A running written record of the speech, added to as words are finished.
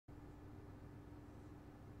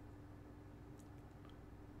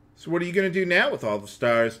So what are you going to do now with all the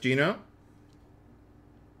stars, Gino?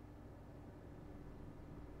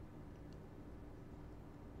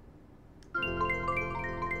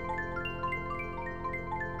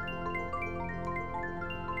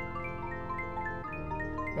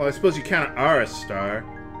 Well, I suppose you kind of are a star.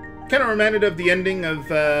 Kind of reminded of the ending of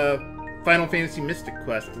Final Fantasy Mystic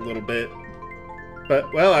Quest a little bit.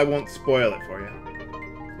 But, well, I won't spoil it for you,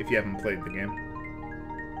 if you haven't played the game.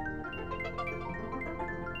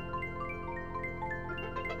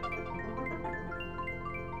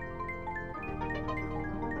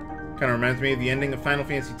 Kind of reminds me of the ending of Final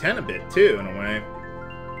Fantasy X a bit, too, in a way.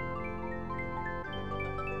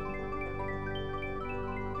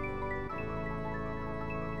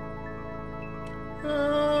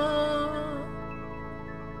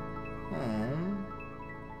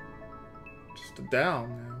 Just a doll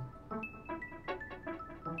now.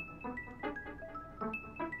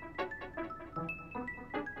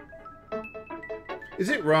 Is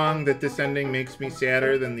it wrong that this ending makes me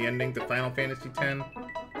sadder than the ending to Final Fantasy X?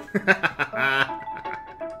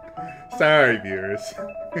 Sorry, viewers.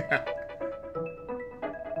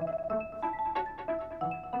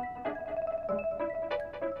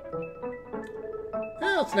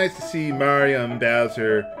 Well, it's nice to see Mario and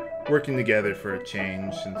Bowser working together for a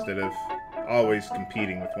change instead of always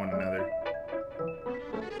competing with one another.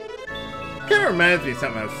 Kind of reminds me of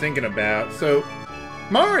something I was thinking about. So,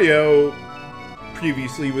 Mario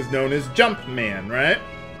previously was known as Jumpman, right?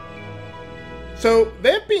 So,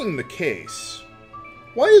 that being the case,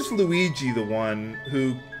 why is Luigi the one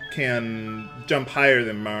who can jump higher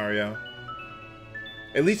than Mario?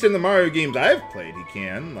 At least in the Mario games I've played, he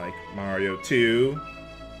can, like Mario 2.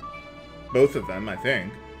 Both of them, I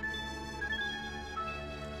think.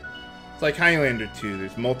 It's like Highlander 2,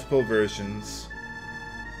 there's multiple versions.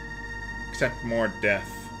 Except more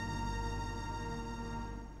death.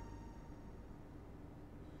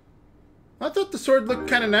 I thought the sword looked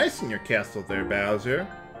kind of nice in your castle there, Bowser.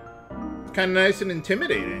 It's kind of nice and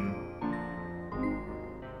intimidating.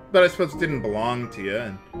 But I suppose it didn't belong to you,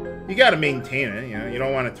 and you gotta maintain it, you know? You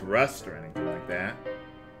don't want it to rust or anything like that.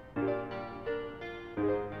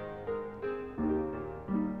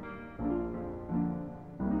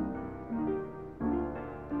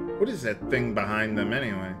 What is that thing behind them,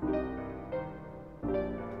 anyway?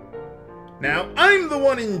 Now, I'm the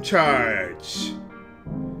one in charge!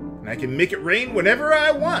 And I can make it rain whenever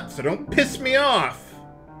I want, so don't piss me off!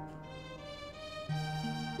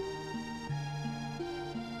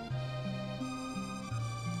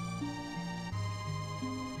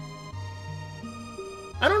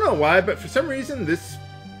 I don't know why, but for some reason this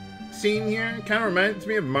scene here kind of reminds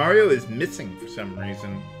me of Mario is missing for some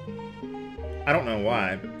reason. I don't know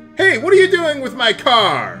why, but... Hey, what are you doing with my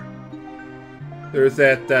car? There's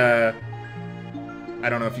that, I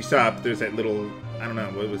don't know if you saw it, but there's that little... I don't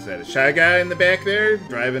know, what was that? A Shy Guy in the back there?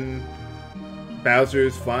 Driving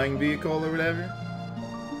Bowser's flying vehicle or whatever?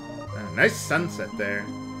 Nice sunset there.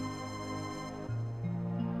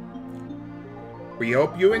 We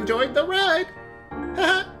hope you enjoyed the ride.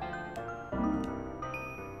 Haha.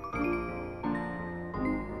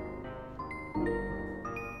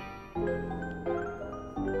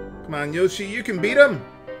 Come on, Yoshi, you can beat him.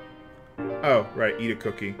 Oh, right, eat a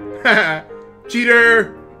cookie. Haha.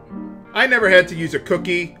 Cheater! I never had to use a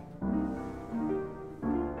cookie.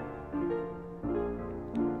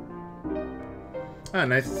 Ah,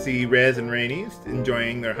 nice to see Rez and Rainy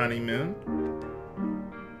enjoying their honeymoon.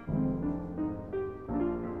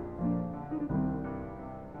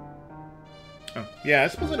 Oh, yeah, I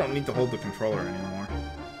suppose I don't need to hold the controller anymore.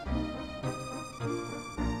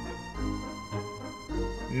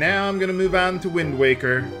 Now I'm gonna move on to Wind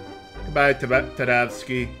Waker. Goodbye,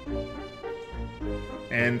 Tadavsky.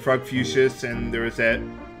 And Frogfucius, and there was that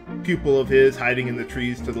pupil of his hiding in the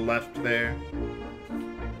trees to the left there.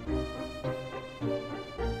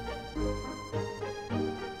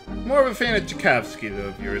 More of a fan of Tchaikovsky,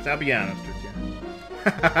 though, viewers, I'll be honest with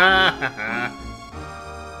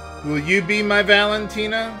you. Will you be my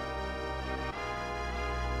Valentina?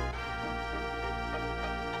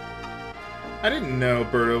 I didn't know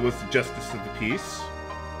Birdo was the Justice of the Peace.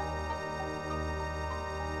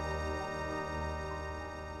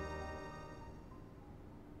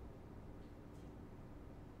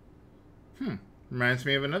 Reminds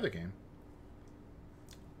me of another game.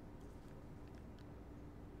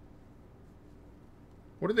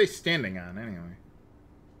 What are they standing on, anyway?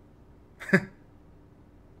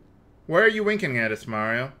 Why are you winking at us,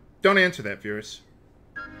 Mario? Don't answer that, viewers.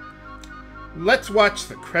 Let's watch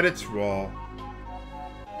the credits roll.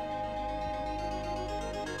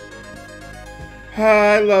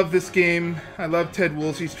 I love this game. I love Ted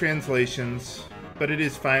Woolsey's translations, but it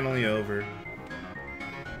is finally over.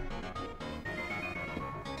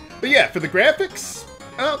 But yeah, for the graphics,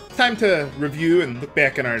 well, time to review and look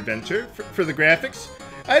back on our adventure. For the graphics,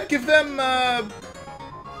 I'd give them 9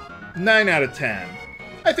 out of 10.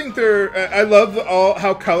 I think I love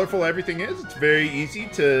how colorful everything is. It's very easy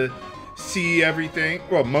to see everything,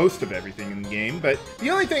 well, most of everything in the game, but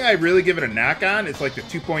the only thing I really give it a knock on is like the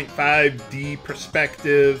 2.5D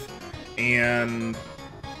perspective, and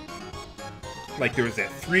like there was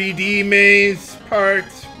that 3D maze part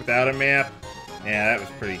without a map. Yeah, that was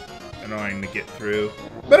pretty annoying to get through.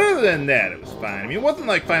 But other than that, it was fine. I mean, it wasn't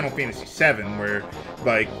like Final Fantasy VII, where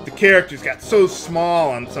like the characters got so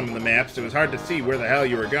small on some of the maps it was hard to see where the hell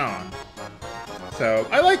you were going. So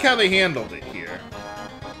I like how they handled it here.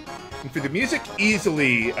 And for the music,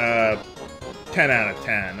 easily 10 out of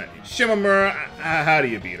 10. Shimomura, how do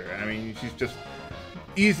you beat her? I mean, she's just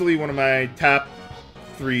easily one of my top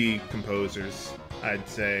 3 composers, I'd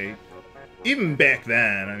say. Even back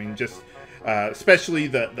then, I mean, just especially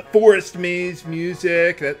the Forest Maze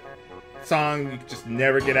music, that song you just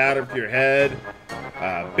never get out of your head.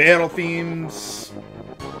 Battle themes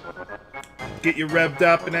get you revved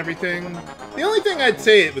up and everything. The only thing I'd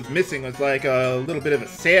say it was missing was like a little bit of a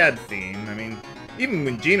sad theme. I mean, even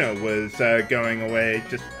when Gino was going away,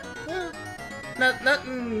 just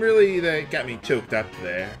nothing really that got me choked up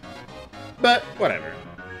there. But whatever.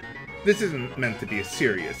 This isn't meant to be a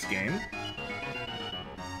serious game.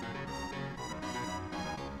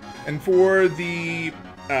 And for the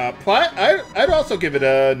plot, I'd also give it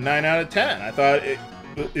a 9 out of 10. I thought it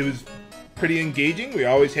was pretty engaging. We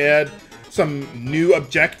always had some new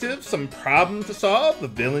objectives, some problem to solve. The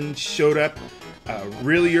villains showed up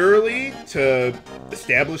really early to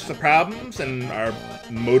establish the problems and our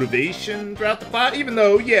motivation throughout the plot, even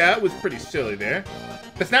though, yeah, it was pretty silly there.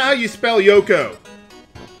 That's not how you spell Yoko.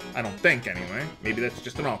 I don't think, anyway. Maybe that's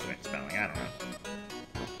just an alternate spelling. I don't know.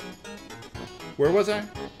 Where was I?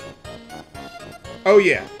 Oh,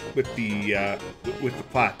 yeah, with the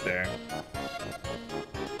plot there.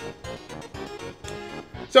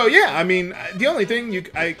 So yeah, I mean, the only thing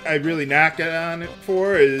I really knock it on it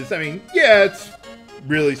for is, I mean, yeah, it's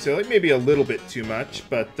really silly, maybe a little bit too much,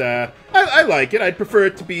 but I like it. I'd prefer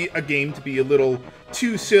it to be a game to be a little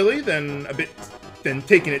too silly than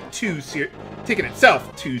taking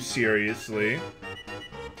itself too seriously.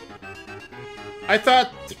 I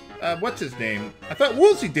thought, what's his name? I thought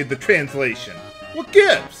Woolsey did the translation. What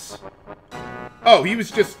gives? Oh, he was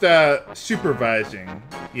just supervising.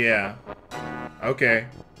 Yeah. Okay.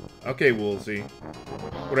 Okay, Woolsey.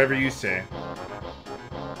 Whatever you say.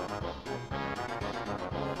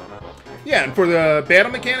 Yeah, and for the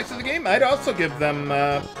battle mechanics of the game, I'd also give them,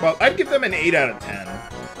 well, I'd give them an 8 out of 10.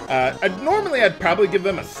 Normally, I'd probably give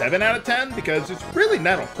them a 7 out of 10, because there's really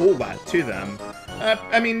not a whole lot to them.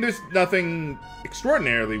 I mean, there's nothing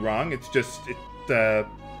extraordinarily wrong. It's just, there's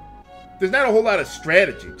not a whole lot of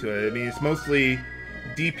strategy to it. I mean, it's mostly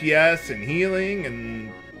DPS and healing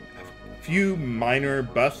and a few minor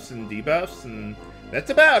buffs and debuffs, and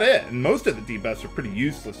that's about it. And most of the debuffs are pretty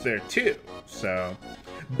useless there too. So,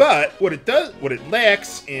 but what it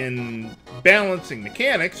lacks in balancing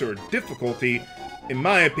mechanics or difficulty, in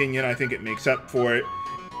my opinion, I think it makes up for it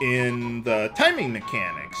in the timing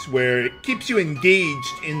mechanics, where it keeps you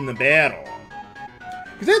engaged in the battle.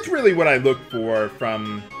 Because that's really what I look for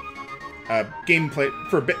from gameplay,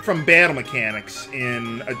 from battle mechanics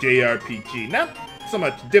in a JRPG. Not so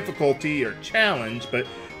much difficulty or challenge, but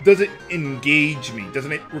does it engage me?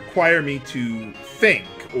 Doesn't it require me to think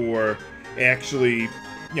or actually,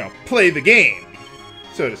 play the game,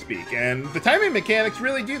 so to speak? And the timing mechanics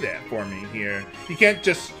really do that for me here. You can't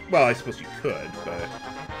just, well, I suppose you could, but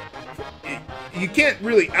you can't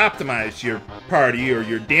really optimize your party or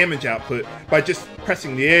your damage output by just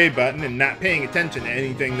pressing the A button and not paying attention to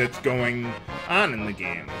anything that's going on in the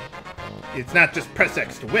game. It's not just press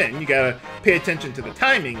X to win, you gotta pay attention to the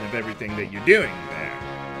timing of everything that you're doing there.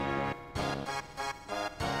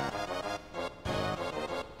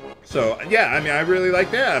 So, yeah, I mean, I really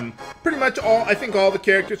like that. Pretty much I think all the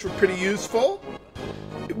characters were pretty useful.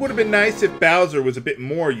 It would have been nice if Bowser was a bit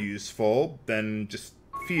more useful than just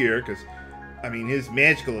Fear, because, I mean, his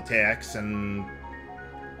magical attacks and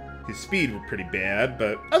his speed were pretty bad,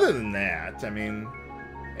 but other than that, I mean,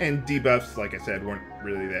 and debuffs, like I said, weren't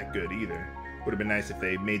really that good either. Would have been nice if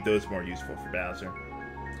they made those more useful for Bowser.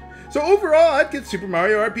 So overall, I'd give Super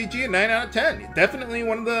Mario RPG a 9 out of 10. Definitely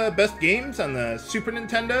one of the best games on the Super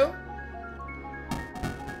Nintendo.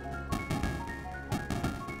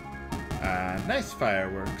 Nice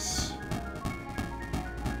fireworks.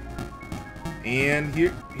 And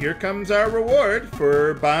here comes our reward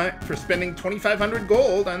for spending 2,500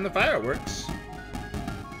 gold on the fireworks.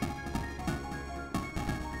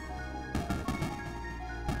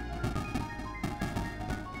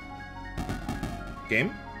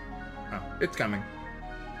 Game? Oh, it's coming.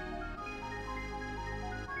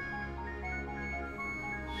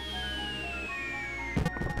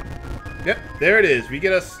 Yep, there it is. We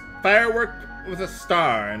get a firework with a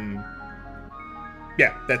star, and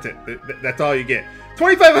yeah, that's it. That's all you get.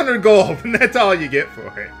 2,500 gold, and that's all you get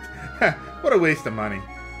for it. What a waste of money.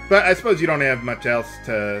 But I suppose you don't have much else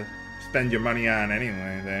to spend your money on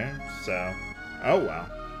anyway there, so oh well.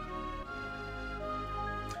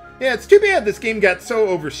 Yeah, it's too bad this game got so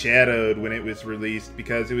overshadowed when it was released,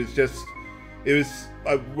 because it was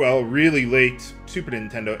a, well, really late Super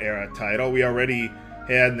Nintendo era title. We already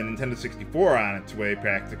had the Nintendo 64 on its way,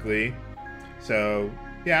 practically. So,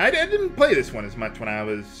 yeah, I didn't play this one as much when I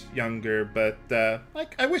was younger, but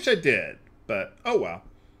I wish I did. But, oh well.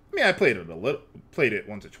 I mean, I played it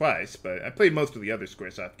once or twice, but I played most of the other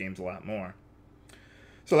Squaresoft games a lot more.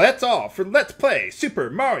 So that's all for Let's Play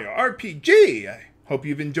Super Mario RPG. I hope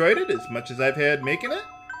you've enjoyed it as much as I've had making it.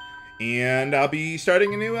 And I'll be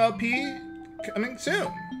starting a new LP coming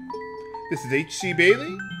soon. This is HC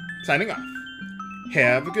Bailey, signing off.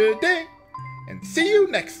 Have a good day, and see you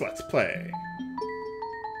next Let's Play.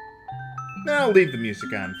 Now I'll leave the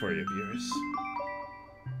music on for you, viewers.